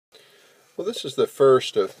Well, this is the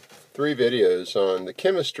first of 3 videos on the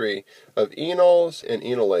chemistry of enols and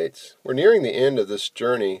enolates. We're nearing the end of this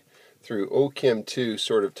journey through OChem 2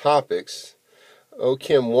 sort of topics.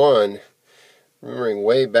 OChem 1, remembering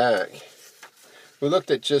way back, we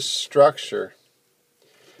looked at just structure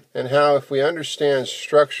and how if we understand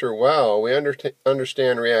structure well, we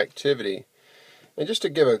understand reactivity. And just to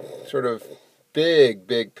give a sort of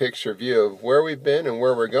big picture view of where we've been and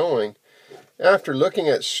where we're going, after looking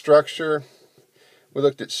at structure, we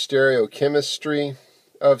looked at stereochemistry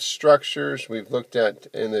of structures. We've looked at,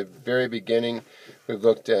 in the very beginning, we've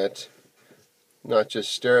looked at not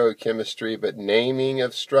just stereochemistry, but naming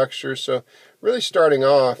of structures. So really starting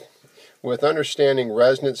off with understanding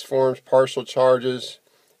resonance forms, partial charges,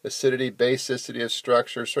 acidity, basicity of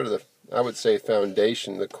structure, sort of the, I would say,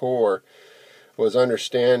 foundation, the core, was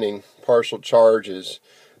understanding partial charges,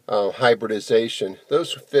 hybridization.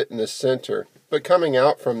 Those fit in the center. But coming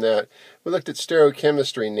out from that, we looked at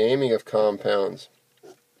stereochemistry, naming of compounds.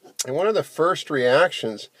 And one of the first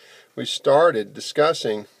reactions we started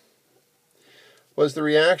discussing was the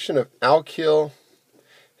reaction of alkyl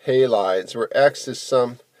halides, where X is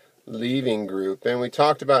some leaving group. And we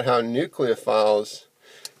talked about how nucleophiles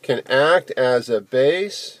can act as a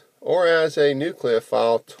base or as a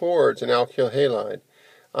nucleophile towards an alkyl halide,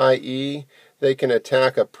 i.e., they can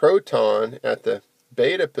attack a proton at the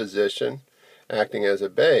beta position, acting as a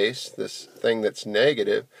base, this thing that's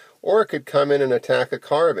negative, or it could come in and attack a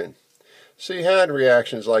carbon. So you had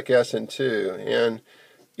reactions like SN2 and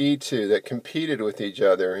E2 that competed with each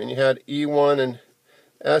other, and you had E1 and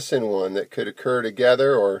SN1 that could occur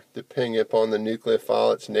together, or depending upon the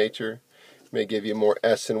nucleophile, its nature, may give you more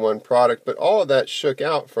SN1 product, but all of that shook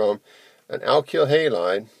out from an alkyl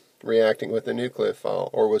halide reacting with a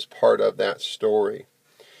nucleophile, or was part of that story.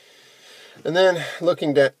 And then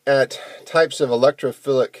looking at types of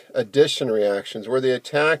electrophilic addition reactions, where the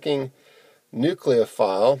attacking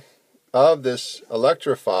nucleophile of this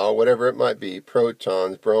electrophile, whatever it might be,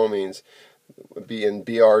 protons, bromines, would be in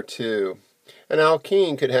Br2. An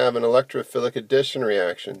alkene could have an electrophilic addition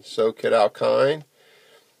reaction, so could alkyne,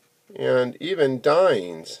 and even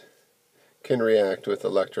dienes can react with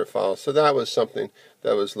electrophiles. So that was something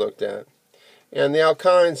that was looked at. And the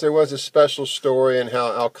alkynes, there was a special story in how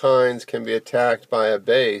alkynes can be attacked by a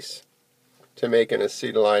base to make an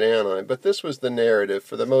acetylide anion. But this was the narrative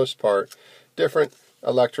for the most part. Different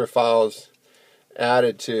electrophiles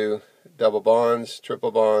added to double bonds,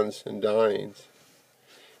 triple bonds, and dienes.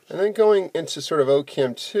 And then going into sort of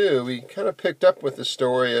OChem 2, we kind of picked up with the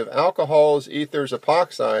story of alcohols, ethers,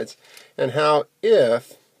 epoxides, and how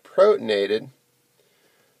if protonated,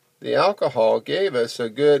 the alcohol gave us a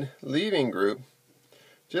good leaving group,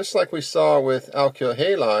 just like we saw with alkyl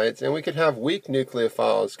halides, and we could have weak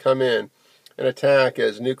nucleophiles come in and attack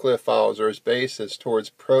as nucleophiles or as bases towards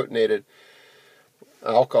protonated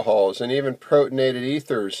alcohols, and even protonated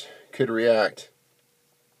ethers could react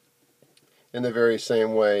in the very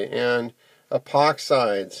same way, and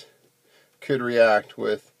epoxides could react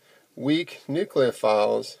with weak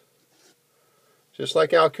nucleophiles. Just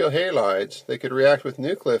like alkyl halides, they could react with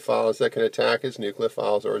nucleophiles that can attack as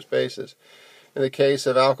nucleophiles or as bases. In the case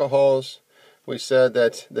of alcohols, we said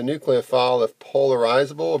that the nucleophile, if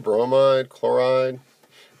polarizable, a bromide, chloride,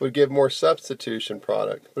 would give more substitution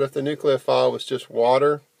product. But if the nucleophile was just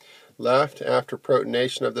water left after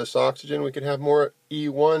protonation of this oxygen, we could have more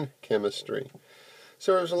E1 chemistry.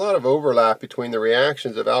 So there's a lot of overlap between the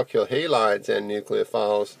reactions of alkyl halides and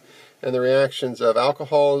nucleophiles and the reactions of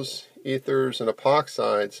alcohols, ethers, and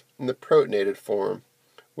epoxides in the protonated form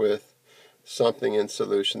with something in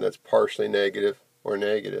solution that's partially negative or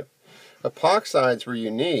negative. Epoxides were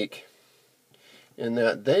unique in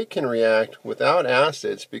that they can react without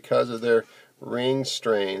acids because of their ring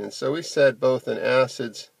strain. And so we said both in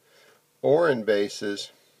acids or in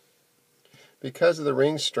bases, because of the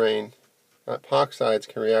ring strain, epoxides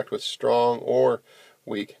can react with strong or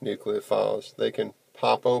weak nucleophiles. They can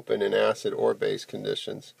pop open in acid or base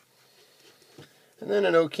conditions. And then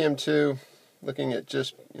in OChem 2, looking at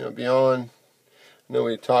just beyond, I know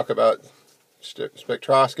we talk about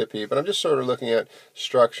spectroscopy, but I'm just sort of looking at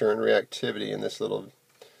structure and reactivity in this little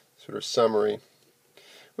sort of summary.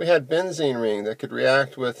 We had benzene ring that could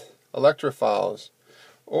react with electrophiles,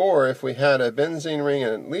 or if we had a benzene ring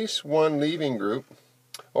and at least one leaving group,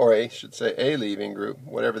 or I should say a leaving group,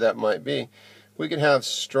 whatever that might be, we could have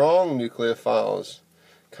strong nucleophiles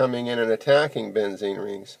coming in and attacking benzene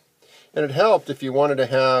rings. And it helped if you wanted to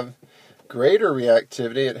have greater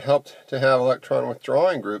reactivity. It helped to have electron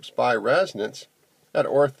withdrawing groups by resonance at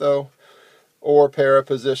ortho or para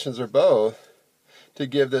positions or both to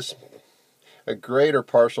give this a greater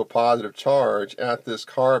partial positive charge at this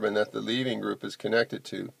carbon that the leaving group is connected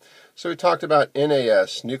to. So we talked about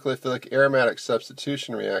NAS, nucleophilic aromatic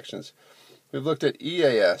substitution reactions. We've looked at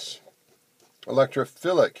EAS,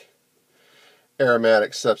 electrophilic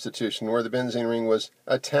aromatic substitution, where the benzene ring was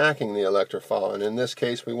attacking the electrophile. And in this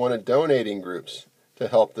case, we wanted donating groups to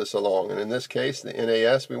help this along. And in this case, the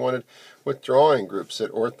NAS, we wanted withdrawing groups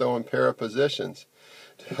at ortho and para positions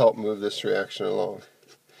to help move this reaction along.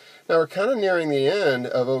 Now we're kind of nearing the end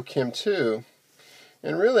of OChem 2,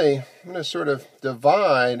 and really I'm going to sort of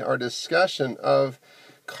divide our discussion of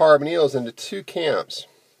carbonyls into two camps.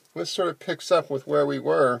 This sort of picks up with where we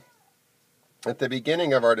were at the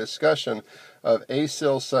beginning of our discussion of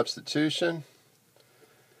acyl substitution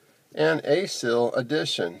and acyl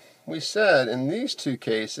addition. We said in these two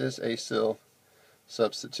cases, acyl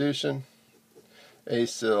substitution,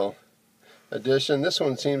 acyl addition, this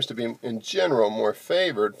one seems to be in general more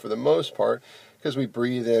favored for the most part because we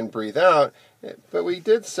breathe in, breathe out. But we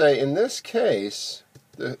did say in this case,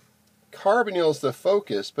 the carbonyl is the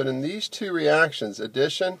focus, but in these two reactions,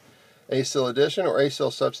 addition, acyl addition or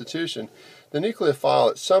acyl substitution, the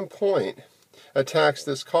nucleophile at some point attacks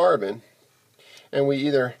this carbon, and we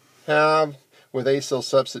either have with acyl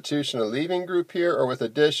substitution a leaving group here, or with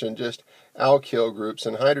addition just alkyl groups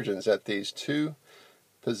and hydrogens at these two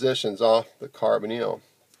positions off the carbonyl.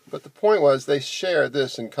 But the point was they share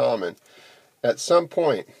this in common. At some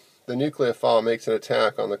point the nucleophile makes an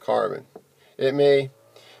attack on the carbon. It may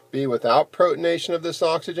be without protonation of this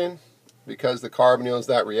oxygen because the carbonyl is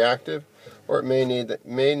that reactive, or it may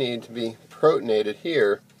need to be protonated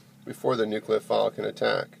here before the nucleophile can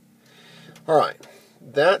attack. Alright,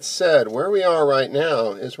 that said, where we are right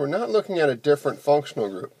now is we're not looking at a different functional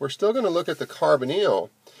group. We're still going to look at the carbonyl,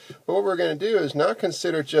 but what we're going to do is not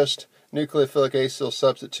consider just nucleophilic acyl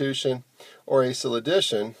substitution or acyl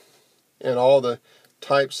addition and all the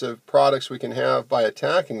types of products we can have by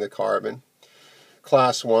attacking the carbon.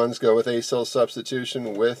 Class 1s go with acyl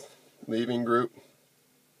substitution with leaving group,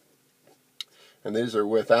 and these are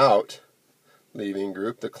without leaving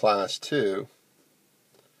group, the class 2.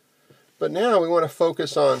 But now we want to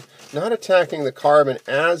focus on not attacking the carbon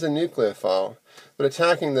as a nucleophile, but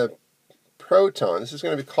attacking the proton. This is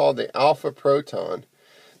going to be called the alpha proton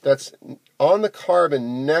that's on the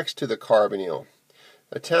carbon next to the carbonyl.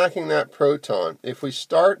 Attacking that proton. If we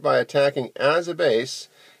start by attacking as a base,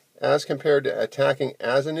 as compared to attacking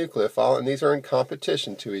as a nucleophile, and these are in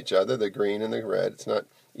competition to each other, the green and the red, it's not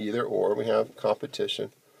either or, we have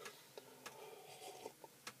competition.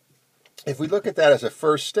 If we look at that as a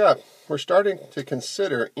first step, we're starting to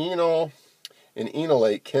consider enol and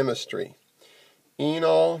enolate chemistry.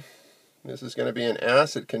 Enol, this is going to be in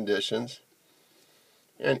acid conditions,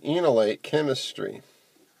 and enolate chemistry,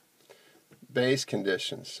 base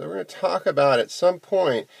conditions. So we're going to talk about at some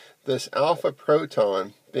point this alpha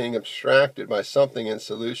proton being abstracted by something in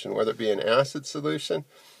solution, whether it be an acid solution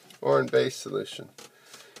or in base solution.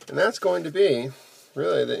 And that's going to be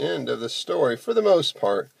really the end of the story for the most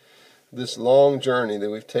part. This long journey that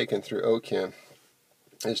we've taken through OChem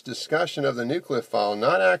is discussion of the nucleophile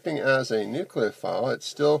not acting as a nucleophile. It's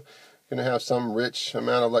still going to have some rich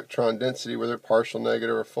amount of electron density, whether partial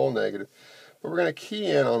negative or full negative. But we're going to key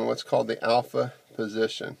in on what's called the alpha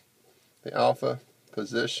position. The alpha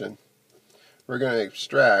position. We're going to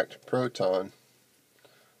extract proton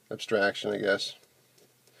abstraction, I guess.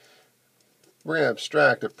 We're going to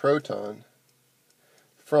abstract a proton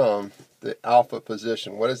from the alpha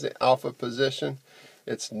position. What is the alpha position?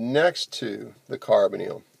 It's next to the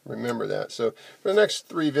carbonyl. Remember that. So for the next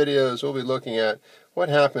 3 videos, we'll be looking at what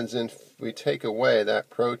happens if we take away that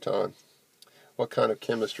proton. What kind of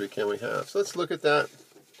chemistry can we have? So let's look at that,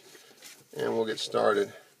 and we'll get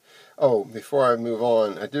started. Oh, before I move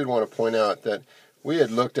on, I did want to point out that we had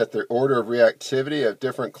looked at the order of reactivity of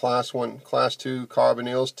different class 1, class 2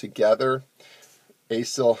 carbonyls together.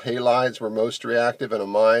 Acyl halides were most reactive and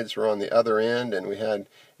amides were on the other end, and we had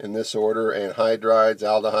in this order anhydrides,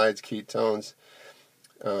 aldehydes, ketones,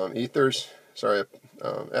 esters,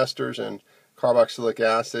 and carboxylic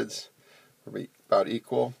acids were about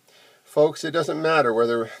equal. Folks, it doesn't matter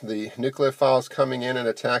whether the nucleophile is coming in and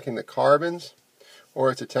attacking the carbons or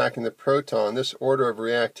it's attacking the proton. This order of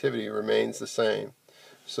reactivity remains the same.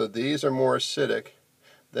 So these are more acidic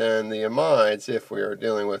than the amides if we are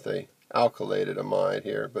dealing with a alkylated amide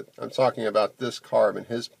here, but I'm talking about this carbon.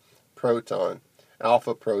 His proton,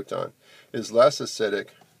 alpha proton, is less acidic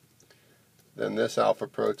than this alpha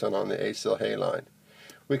proton on the acyl halide.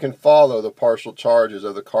 We can follow the partial charges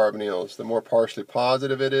of the carbonyls. The more partially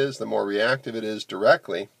positive it is, the more reactive it is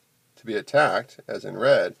directly to be attacked, as in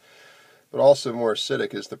red. but also more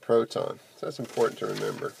acidic is the proton. So that's important to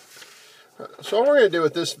remember. So what we're going to do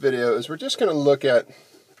with this video is we're just going to look at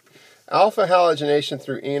alpha halogenation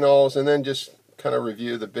through enols and then just kind of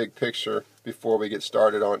review the big picture before we get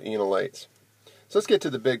started on enolates. So let's get to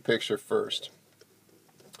the big picture first.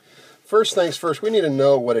 First things first, we need to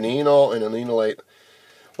know what an enol and an enolate,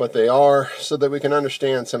 what they are, so that we can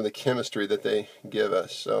understand some of the chemistry that they give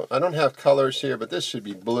us. So I don't have colors here, but this should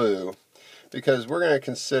be blue because we're going to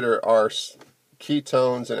consider our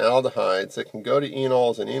ketones and aldehydes that can go to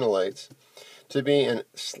enols and enolates to be in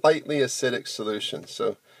slightly acidic solution,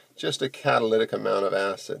 so just a catalytic amount of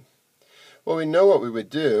acid. Well, we know what we would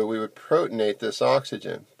do. We would protonate this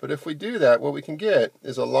oxygen. But if we do that, what we can get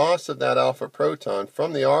is a loss of that alpha proton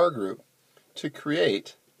from the R group to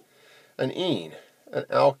create an ene, an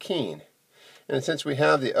alkene. And since we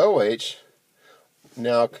have the OH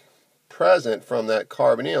now present from that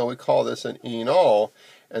carbonyl, we call this an enol.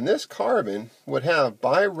 And this carbon would have,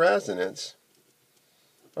 by resonance,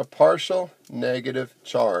 a partial negative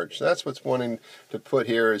charge. That's what's wanting to put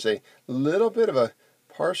here is a little bit of a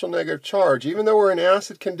partial negative charge. Even though we're in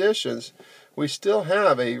acid conditions, we still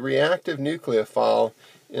have a reactive nucleophile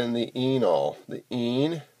in the enol, the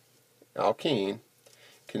ene, alkene,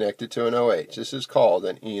 connected to an OH. This is called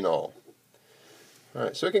an enol.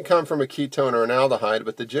 Alright, so it can come from a ketone or an aldehyde,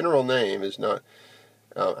 but the general name is not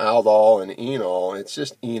aldol and enol, it's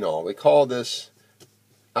just enol. We call this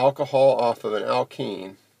alcohol off of an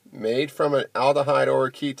alkene made from an aldehyde or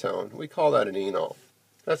a ketone. We call that an enol.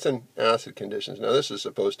 That's in acid conditions. Now this is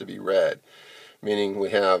supposed to be red, meaning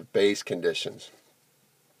we have base conditions.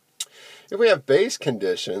 If we have base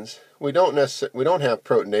conditions, we don't have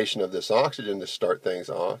protonation of this oxygen to start things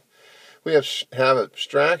off. We have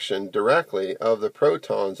abstraction directly of the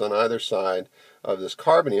protons on either side of this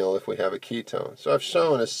carbonyl if we have a ketone. So I've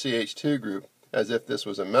shown a CH2 group as if this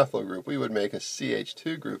was a methyl group. We would make a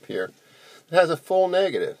CH2 group here. It has a full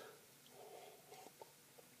negative.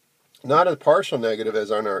 Not a partial negative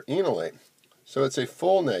as on our enolate. So it's a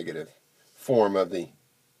full negative form of the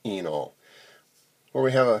enol, where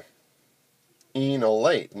we have a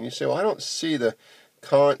enolate. And you say, well, I don't see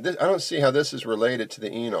I don't see how this is related to the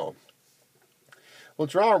enol. Well,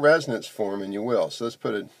 draw a resonance form, and you will. So let's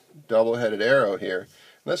put a double-headed arrow here.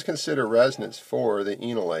 Let's consider resonance for the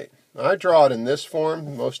enolate. I draw it in this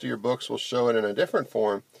form. Most of your books will show it in a different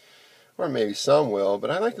form, or maybe some will, but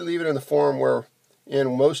I like to leave it in the form where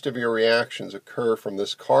most of your reactions occur from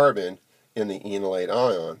this carbon in the enolate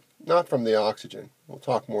ion, not from the oxygen. We'll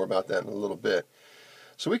talk more about that in a little bit.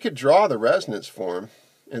 So we could draw the resonance form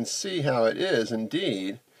and see how it is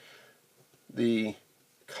indeed the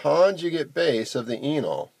conjugate base of the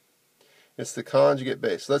enol. It's the conjugate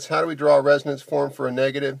base. How do we draw a resonance form for a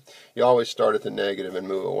negative? You always start at the negative and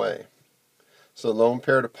move away. So lone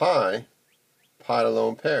pair to pi, pi to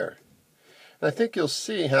lone pair. And I think you'll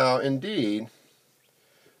see how indeed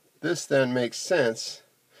this then makes sense.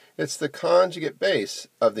 It's the conjugate base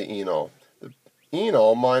of the enol. The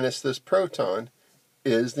enol minus this proton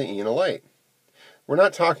is the enolate. We're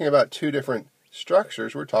not talking about two different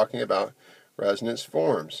structures. We're talking about resonance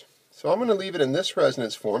forms. So I'm going to leave it in this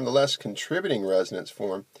resonance form, the less contributing resonance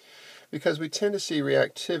form, because we tend to see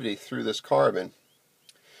reactivity through this carbon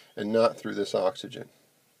and not through this oxygen.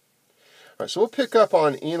 All right, so we'll pick up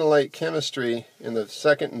on enolate chemistry in the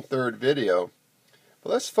second and third video.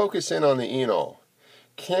 But let's focus in on the enol.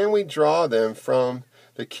 Can we draw them from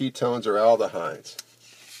the ketones or aldehydes?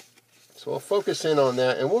 So we'll focus in on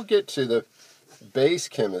that, and we'll get to the base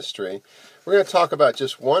chemistry. We're going to talk about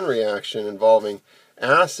just one reaction involving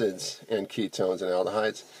acids and ketones and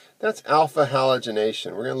aldehydes. That's alpha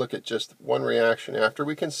halogenation. We're going to look at just one reaction after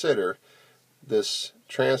we consider this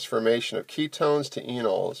transformation of ketones to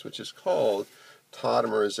enols, which is called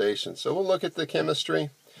tautomerization. So we'll look at the chemistry.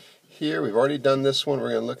 Here, we've already done this one. We're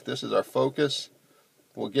going to look at this as our focus.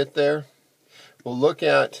 We'll get there. We'll look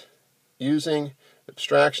at using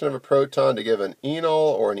abstraction of a proton to give an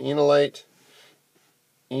enol or an enolate,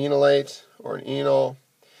 or an enol.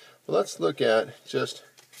 But let's look at just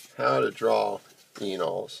how to draw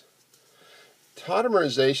enols.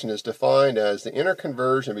 Tautomerization is defined as the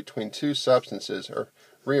interconversion between two substances, or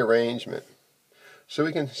rearrangement. So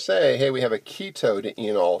we can say, hey, we have a keto to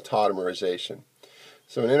enol tautomerization.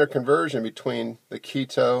 So an interconversion between the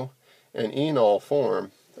keto and enol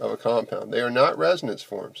form of a compound. They are not resonance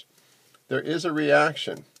forms. There is a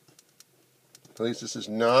reaction. Please, this is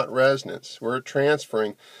not resonance. We're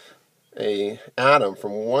transferring an atom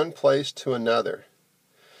from one place to another.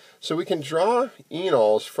 So we can draw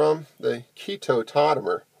enols from the keto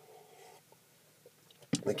tautomer.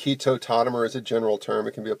 The keto tautomer is a general term.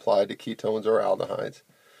 It can be applied to ketones or aldehydes.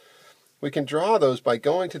 We can draw those by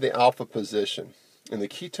going to the alpha position. In the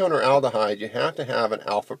ketone or aldehyde, you have to have an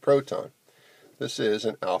alpha proton. This is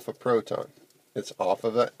an alpha proton. It's off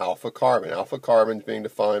of an alpha carbon. Alpha carbon is being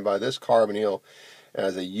defined by this carbonyl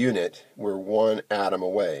as a unit. We're one atom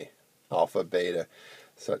away. Alpha, beta,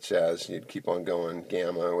 such as you'd keep on going,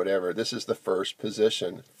 gamma or whatever. This is the first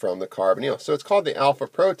position from the carbonyl. So it's called the alpha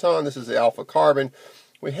proton. This is the alpha carbon.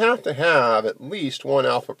 We have to have at least one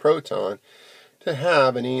alpha proton to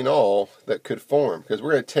have an enol that could form, because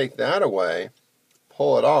we're going to take that away,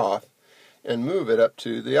 pull it off, and move it up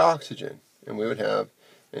to the oxygen. And we would have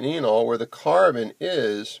an enol where the carbon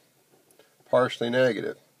is partially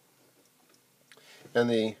negative. And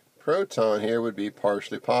the proton here would be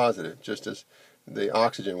partially positive, just as the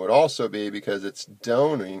oxygen would also be, because it's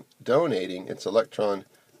donating its electron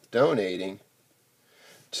donating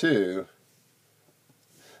to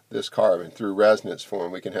this carbon through resonance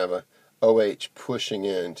form. We can have a OH pushing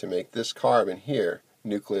in to make this carbon here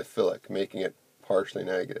nucleophilic, making it partially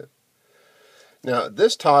negative. Now,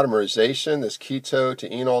 this tautomerization, this keto to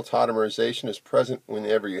enol tautomerization, is present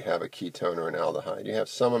whenever you have a ketone or an aldehyde. You have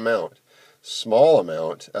some amount, small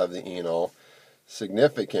amount of the enol,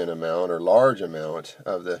 significant amount or large amount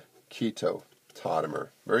of the keto tautomer.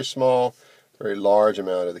 Very small, very large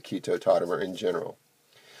amount of the keto tautomer in general.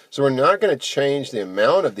 So we're not going to change the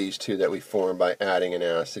amount of these two that we form by adding an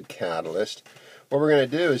acid catalyst. What we're going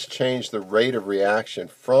to do is change the rate of reaction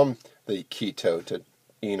from the keto to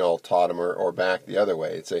enol tautomer or back the other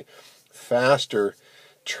way. It's a faster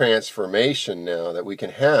transformation now that we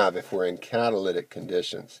can have if we're in catalytic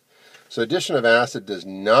conditions. So addition of acid does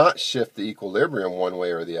not shift the equilibrium one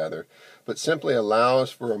way or the other, but simply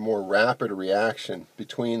allows for a more rapid reaction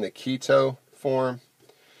between the keto form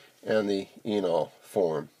and the enol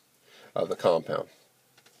form of the compound.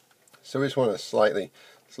 So we just want a slightly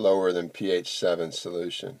lower than pH 7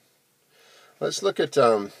 solution. Let's look at,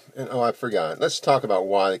 I forgot. Let's talk about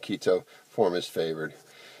why the keto form is favored.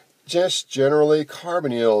 Just generally,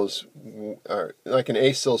 carbonyls are like an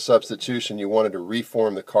acyl substitution. You wanted to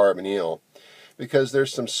reform the carbonyl because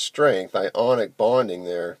there's some strength, ionic bonding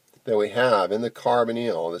there that we have in the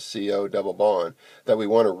carbonyl, the CO double bond, that we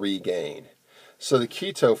want to regain. So the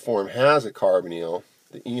keto form has a carbonyl,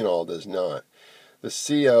 the enol does not. The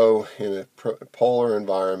CO in a polar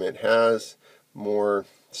environment has more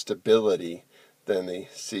stability than the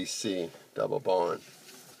CC double bond.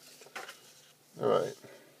 All right.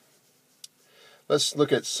 Let's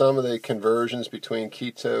look at some of the conversions between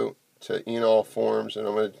keto to enol forms, and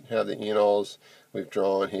I'm going to have the enols we've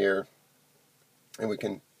drawn here, and we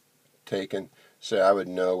can take and say I would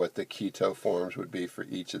know what the keto forms would be for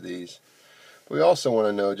each of these. But we also want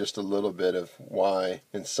to know just a little bit of why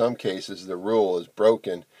in some cases the rule is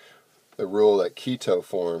broken, the rule that keto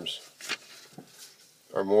forms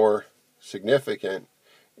are more significant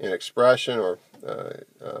in expression or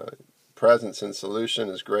presence in solution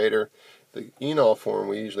is greater. The enol form,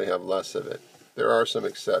 we usually have less of it. There are some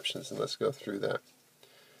exceptions, and let's go through that.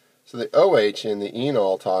 So the OH in the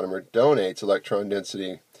enol tautomer donates electron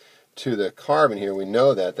density to the carbon here. We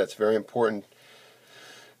know that. That's very important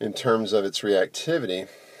in terms of its reactivity.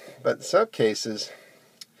 But in some cases,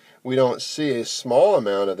 we don't see a small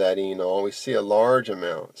amount of that enol. We see a large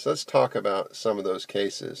amount. So let's talk about some of those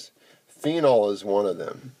cases. Phenol is one of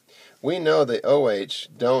them. We know the OH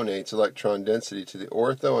donates electron density to the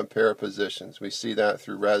ortho and para positions. We see that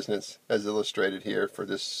through resonance as illustrated here for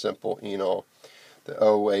this simple enol. The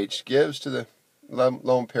OH gives to the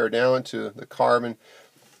lone pair down to the carbon.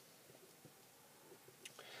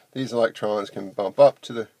 These electrons can bump up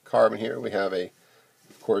to the carbon here. We have of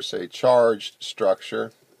course, a charged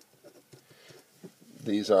structure.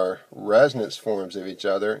 These are resonance forms of each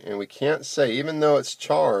other, and we can't say, even though it's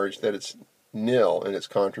charged, that it's nil in its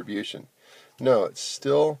contribution. No, it's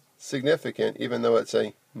still significant, even though it's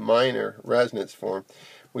a minor resonance form.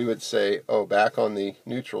 We would say, oh, back on the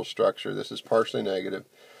neutral structure, this is partially negative,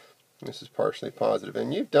 this is partially positive.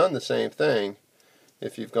 And you've done the same thing.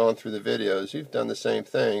 If you've gone through the videos, you've done the same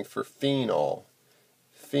thing for phenol.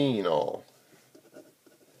 Phenol.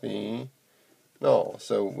 Phenol.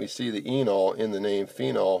 So we see the enol in the name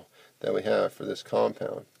phenol that we have for this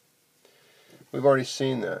compound. We've already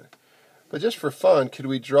seen that. But just for fun, could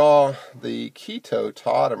we draw the keto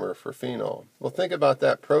tautomer for phenol? Well, think about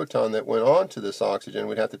that proton that went on to this oxygen.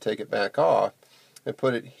 We'd have to take it back off and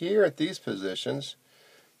put it here at these positions.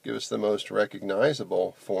 Give us the most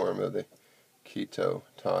recognizable form of the keto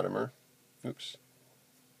tautomer. Oops.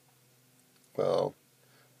 Well,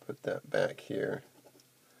 put that back here.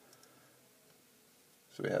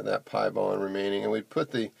 So we have that pi bond remaining, and we'd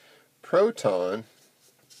put the proton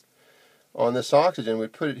on this oxygen, we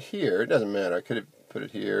put it here. It doesn't matter. I could have put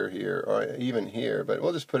it here, here, or even here, but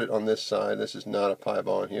we'll just put it on this side. This is not a pi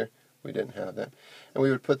bond here. We didn't have that. And we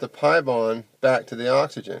would put the pi bond back to the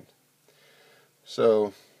oxygen.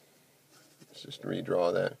 So let's just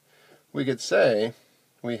redraw that. We could say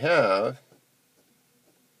we have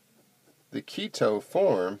the keto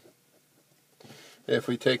form. If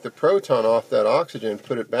we take the proton off that oxygen,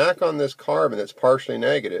 put it back on this carbon that's partially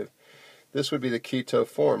negative, this would be the keto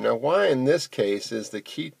form. Now, why in this case is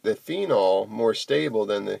the phenol more stable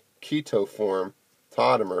than the keto form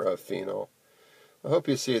tautomer of phenol? I hope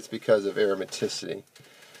you see it's because of aromaticity.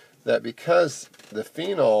 That because the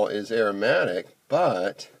phenol is aromatic,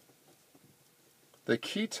 but the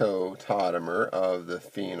keto tautomer of the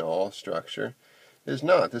phenol structure is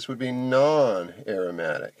not. This would be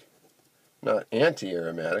non-aromatic. Not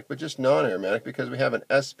anti-aromatic, but just non-aromatic, because we have an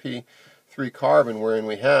sp3 carbon wherein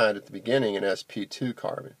we had at the beginning an sp2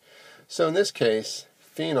 carbon. So in this case,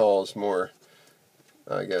 phenol is more,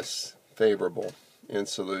 I guess, favorable in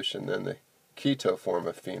solution than the keto form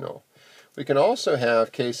of phenol. We can also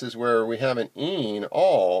have cases where we have an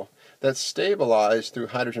enol that's stabilized through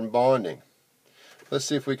hydrogen bonding. Let's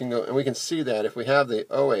see if we can go, and we can see that if we have the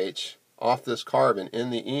OH off this carbon in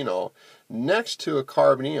the enol next to a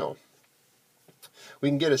carbonyl, we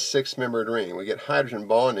can get a 6-membered ring. We get hydrogen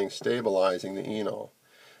bonding stabilizing the enol.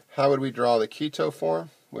 How would we draw the keto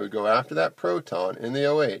form? We would go after that proton in the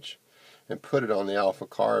OH and put it on the alpha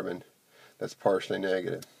carbon that's partially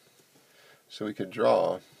negative. So we could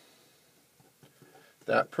draw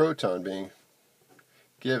that proton being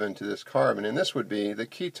given to this carbon, and this would be the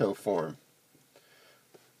keto form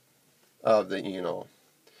of the enol,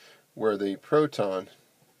 where the proton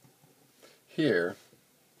here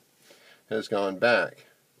has gone back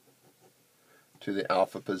to the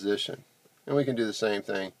alpha position. And we can do the same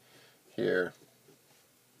thing here.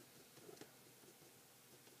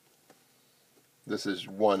 This is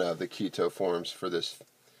one of the keto forms for this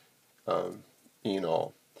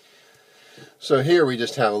enol. So here we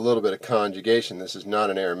just have a little bit of conjugation. This is not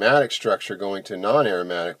an aromatic structure going to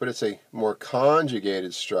non-aromatic, but it's a more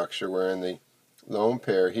conjugated structure wherein the lone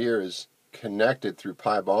pair here is connected through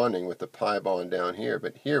pi bonding with the pi bond down here,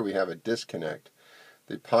 but here we have a disconnect.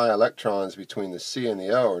 The pi electrons between the C and the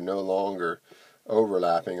O are no longer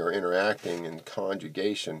overlapping or interacting in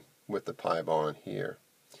conjugation with the pi bond here.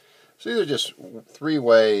 So these are just 3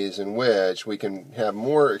 ways in which we can have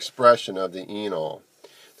more expression of the enol.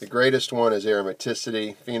 The greatest one is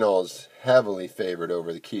aromaticity. Phenol is heavily favored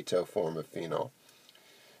over the keto form of phenol.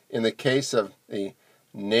 In the case of the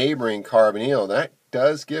neighboring carbonyl, that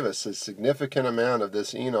does give us a significant amount of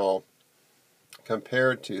this enol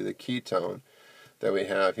compared to the ketone that we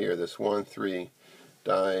have here, this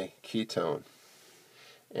 1,3-diketone.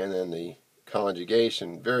 And then the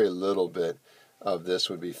conjugation, very little bit of this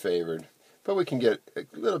would be favored. But we can get a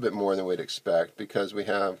little bit more than we'd expect because we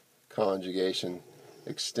have conjugation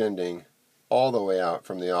extending all the way out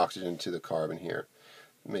from the oxygen to the carbon here.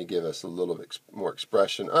 It may give us a little bit more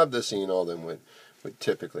expression of this enol than we'd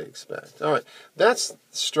typically expect. All right, that's the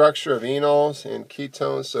structure of enols and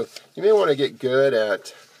ketones. So you may want to get good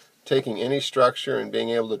at taking any structure and being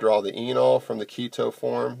able to draw the enol from the keto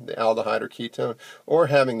form, the aldehyde or ketone, or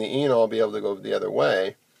having the enol be able to go the other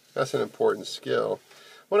way. That's an important skill.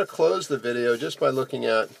 I want to close the video just by looking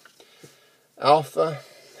at alpha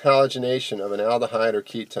halogenation of an aldehyde or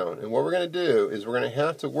ketone. And what we're going to do is we're going to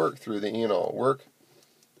have to work through the enol, work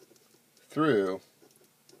through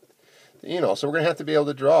the enol. So we're going to have to be able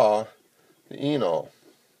to draw the enol.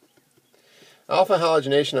 Alpha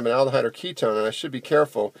halogenation of an aldehyde or ketone, and I should be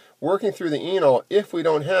careful, working through the enol if we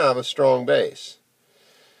don't have a strong base.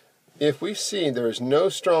 If we see there is no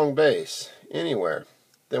strong base anywhere,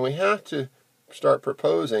 then we have to start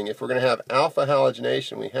proposing, if we're going to have alpha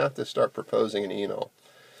halogenation, we have to start proposing an enol.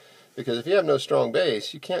 Because if you have no strong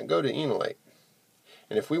base, you can't go to enolate.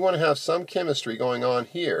 And if we want to have some chemistry going on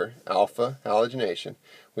here, alpha halogenation,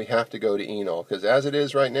 we have to go to enol. Because as it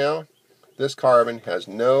is right now, this carbon has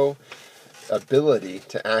no ability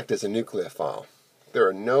to act as a nucleophile. There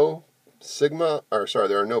are no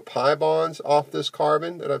there are no pi bonds off this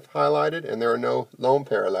carbon that I've highlighted, and there are no lone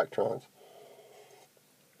pair electrons.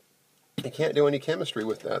 You can't do any chemistry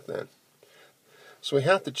with that then. So we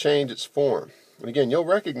have to change its form. And again, you'll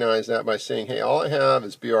recognize that by saying, hey, all I have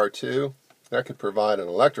is Br2. That could provide an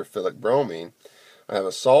electrophilic bromine. I have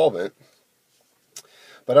a solvent,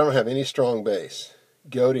 but I don't have any strong base.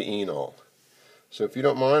 Go to enol. So if you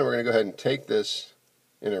don't mind, we're going to go ahead and take this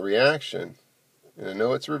in a reaction, and I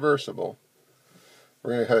know it's reversible.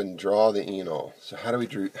 We're going to go ahead and draw the enol. So how do we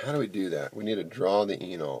do that? We need to draw the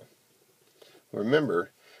enol.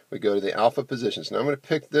 Remember, we go to the alpha position. So now I'm going to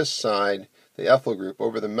pick this side, the ethyl group,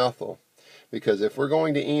 over the methyl, because if we're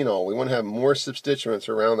going to enol, we want to have more substituents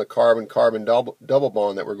around the carbon-carbon double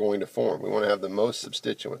bond that we're going to form. We want to have the most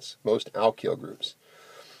substituents, most alkyl groups.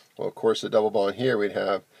 Well, of course, the double bond here, we'd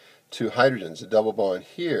have 2 hydrogens. The double bond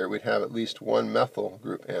here, we'd have at least 1 methyl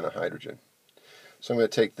group and a hydrogen. So I'm going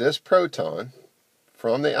to take this proton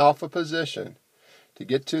from the alpha position to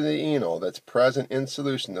get to the enol that's present in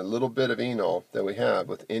solution, the little bit of enol that we have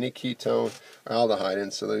with any ketone or aldehyde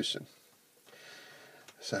in solution.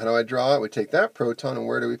 So how do I draw it? We take that proton, and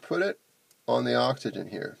where do we put it? On the oxygen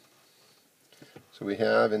here. So we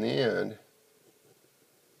have, in the end,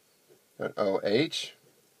 an OH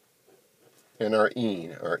and our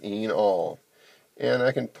enol. And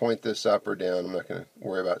I can point this up or down. I'm not going to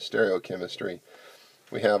worry about stereochemistry.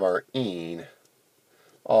 We have our enol.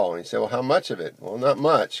 And you say, well, how much of it? Well, not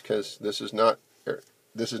much, because this is not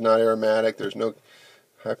aromatic. There's no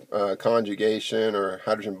conjugation or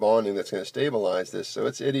hydrogen bonding that's going to stabilize this, so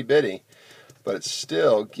it's itty bitty, but it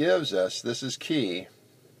still gives us, this is key,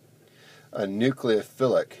 a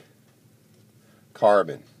nucleophilic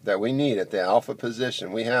carbon that we need at the alpha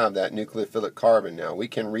position. We have that nucleophilic carbon now. We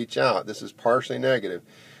can reach out. This is partially negative.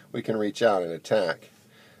 We can reach out and attack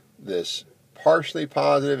this partially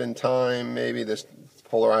positive in time, maybe this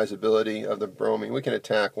polarizability of the bromine. We can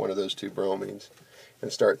attack one of those 2 bromines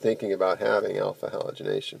and start thinking about having alpha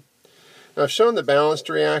halogenation. Now I've shown the balanced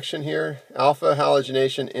reaction here. Alpha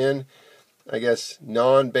halogenation in, I guess,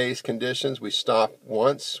 non-base conditions. We stop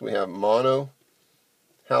once. We have mono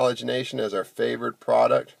halogenation as our favored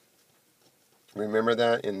product. Remember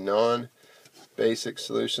that in non-basic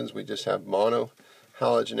solutions we just have mono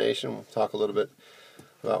halogenation. We'll talk a little bit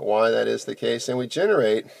about why that is the case. And we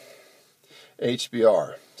generate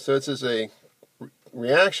HBr. So this is a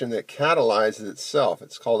reaction that catalyzes itself.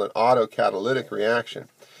 It's called an autocatalytic reaction,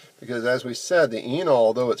 because as we said, the enol,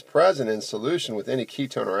 although it's present in solution with any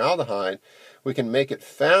ketone or aldehyde, we can make it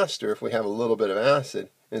faster if we have a little bit of acid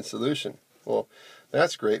in solution. Well,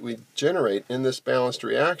 that's great. We generate, in this balanced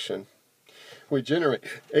reaction, we generate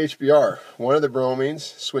HBr. One of the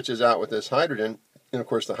bromines switches out with this hydrogen, and of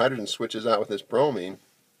course the hydrogen switches out with this bromine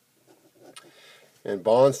and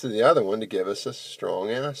bonds to the other one to give us a strong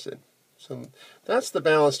acid. So that's the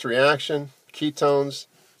balanced reaction. Ketones,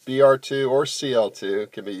 Br2 or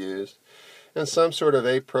Cl2 can be used. And some sort of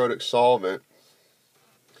aprotic solvent.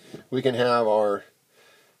 We can have our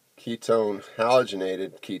ketone,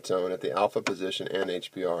 halogenated ketone at the alpha position and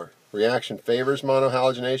HBr. Reaction favors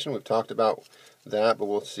monohalogenation. We've talked about that, but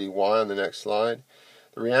we'll see why on the next slide.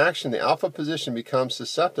 The reaction, the alpha position becomes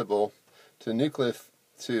susceptible to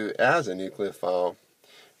as a nucleophile,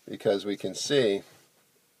 because we can see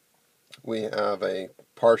we have a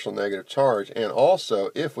partial negative charge, and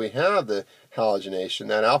also if we have the halogenation,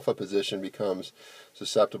 that alpha position becomes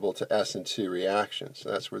susceptible to SN2 reactions.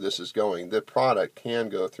 So that's where this is going. The product can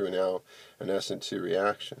go through now an SN2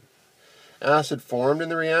 reaction. Acid formed in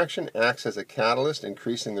the reaction acts as a catalyst,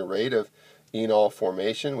 increasing the rate of enol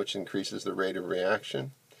formation, which increases the rate of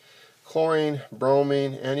reaction. Chlorine,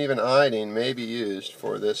 bromine, and even iodine may be used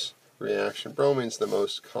for this reaction. Bromine's the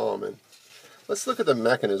most common. Let's look at the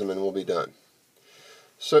mechanism and we'll be done.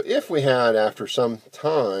 So if we had, after some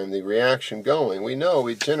time, the reaction going, we know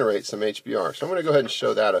we'd generate some HBr. So I'm going to go ahead and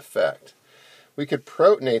show that effect. We could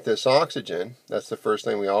protonate this oxygen. That's the first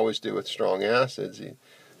thing we always do with strong acids, the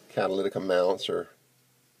catalytic amounts or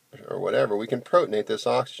whatever. We can protonate this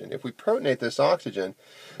oxygen. If we protonate this oxygen,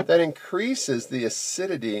 that increases the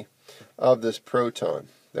acidity of this proton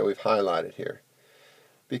that we've highlighted here.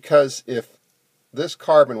 Because if this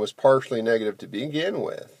carbon was partially negative to begin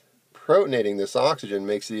with, protonating this oxygen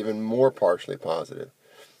makes it even more partially positive.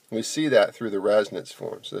 We see that through the resonance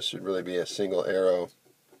form. So this should really be a single arrow,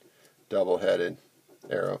 double-headed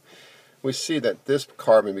arrow. We see that this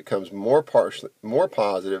carbon becomes more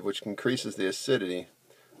positive, which increases the acidity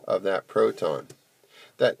of that proton.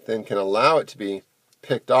 That then can allow it to be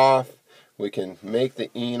picked off. We can make the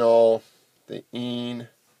enol, the enol,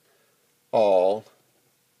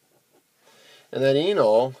 and that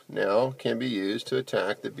enol now can be used to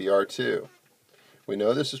attack the Br2. We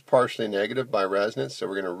know this is partially negative by resonance, so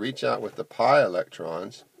we're going to reach out with the pi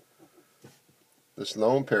electrons. This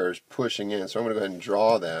lone pair is pushing in, so I'm going to go ahead and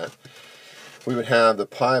draw that. We would have the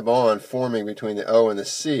pi bond forming between the O and the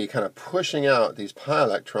C, kind of pushing out these pi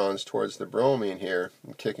electrons towards the bromine here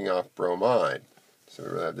and kicking off bromide. So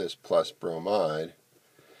we will have this plus bromide.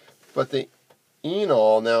 But the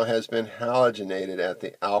enol now has been halogenated at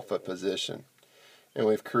the alpha position. And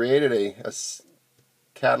we've created a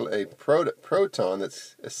proton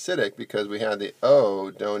that's acidic because we had the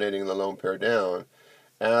O donating the lone pair down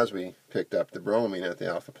as we picked up the bromine at the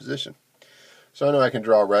alpha position. So I know I can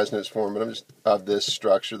draw a resonance form of this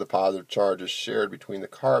structure. The positive charge is shared between the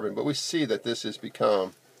carbon, but we see that this has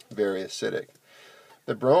become very acidic.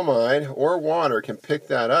 The bromide or water can pick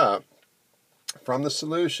that up from the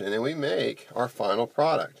solution, and we make our final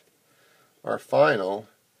product, our final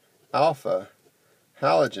alpha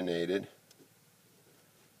halogenated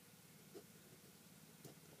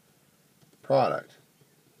product.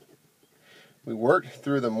 We worked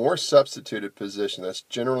through the more substituted position that's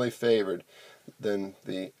generally favored than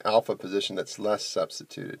the alpha position that's less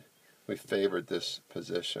substituted. We favored this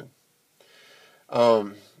position.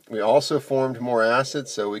 We also formed more acid,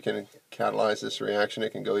 so we can catalyze this reaction.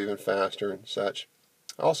 It can go even faster and such.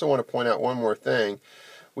 I also want to point out one more thing.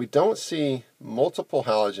 We don't see multiple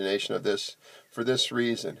halogenation of this for this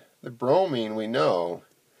reason. The bromine, we know,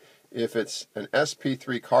 if it's an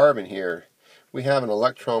sp3 carbon here, we have an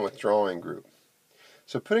electron withdrawing group.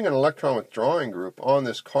 So putting an electron withdrawing group on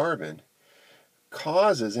this carbon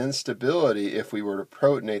causes instability if we were to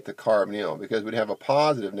protonate the carbonyl, because we'd have a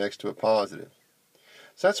positive next to a positive.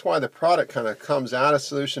 So that's why the product kind of comes out of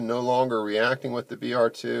solution no longer reacting with the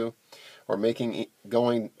Br2 or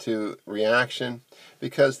going to reaction,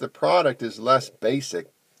 because the product is less basic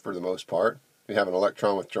for the most part. We have an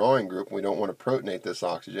electron withdrawing group. We don't want to protonate this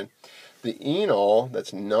oxygen. The enol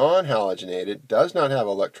that's non-halogenated does not have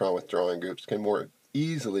electron withdrawing groups, can more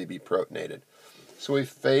easily be protonated. So we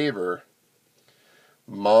favor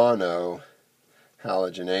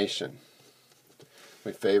monohalogenation.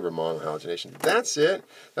 We favor monohalogenation. That's it.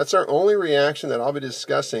 That's our only reaction that I'll be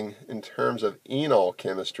discussing in terms of enol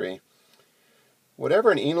chemistry.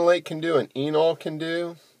 Whatever an enolate can do, an enol can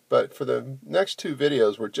do, but for the next two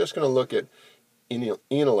videos, we're just going to look at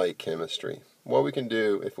enolate chemistry, what we can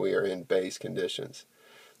do if we are in base conditions.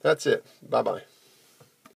 That's it. Bye-bye.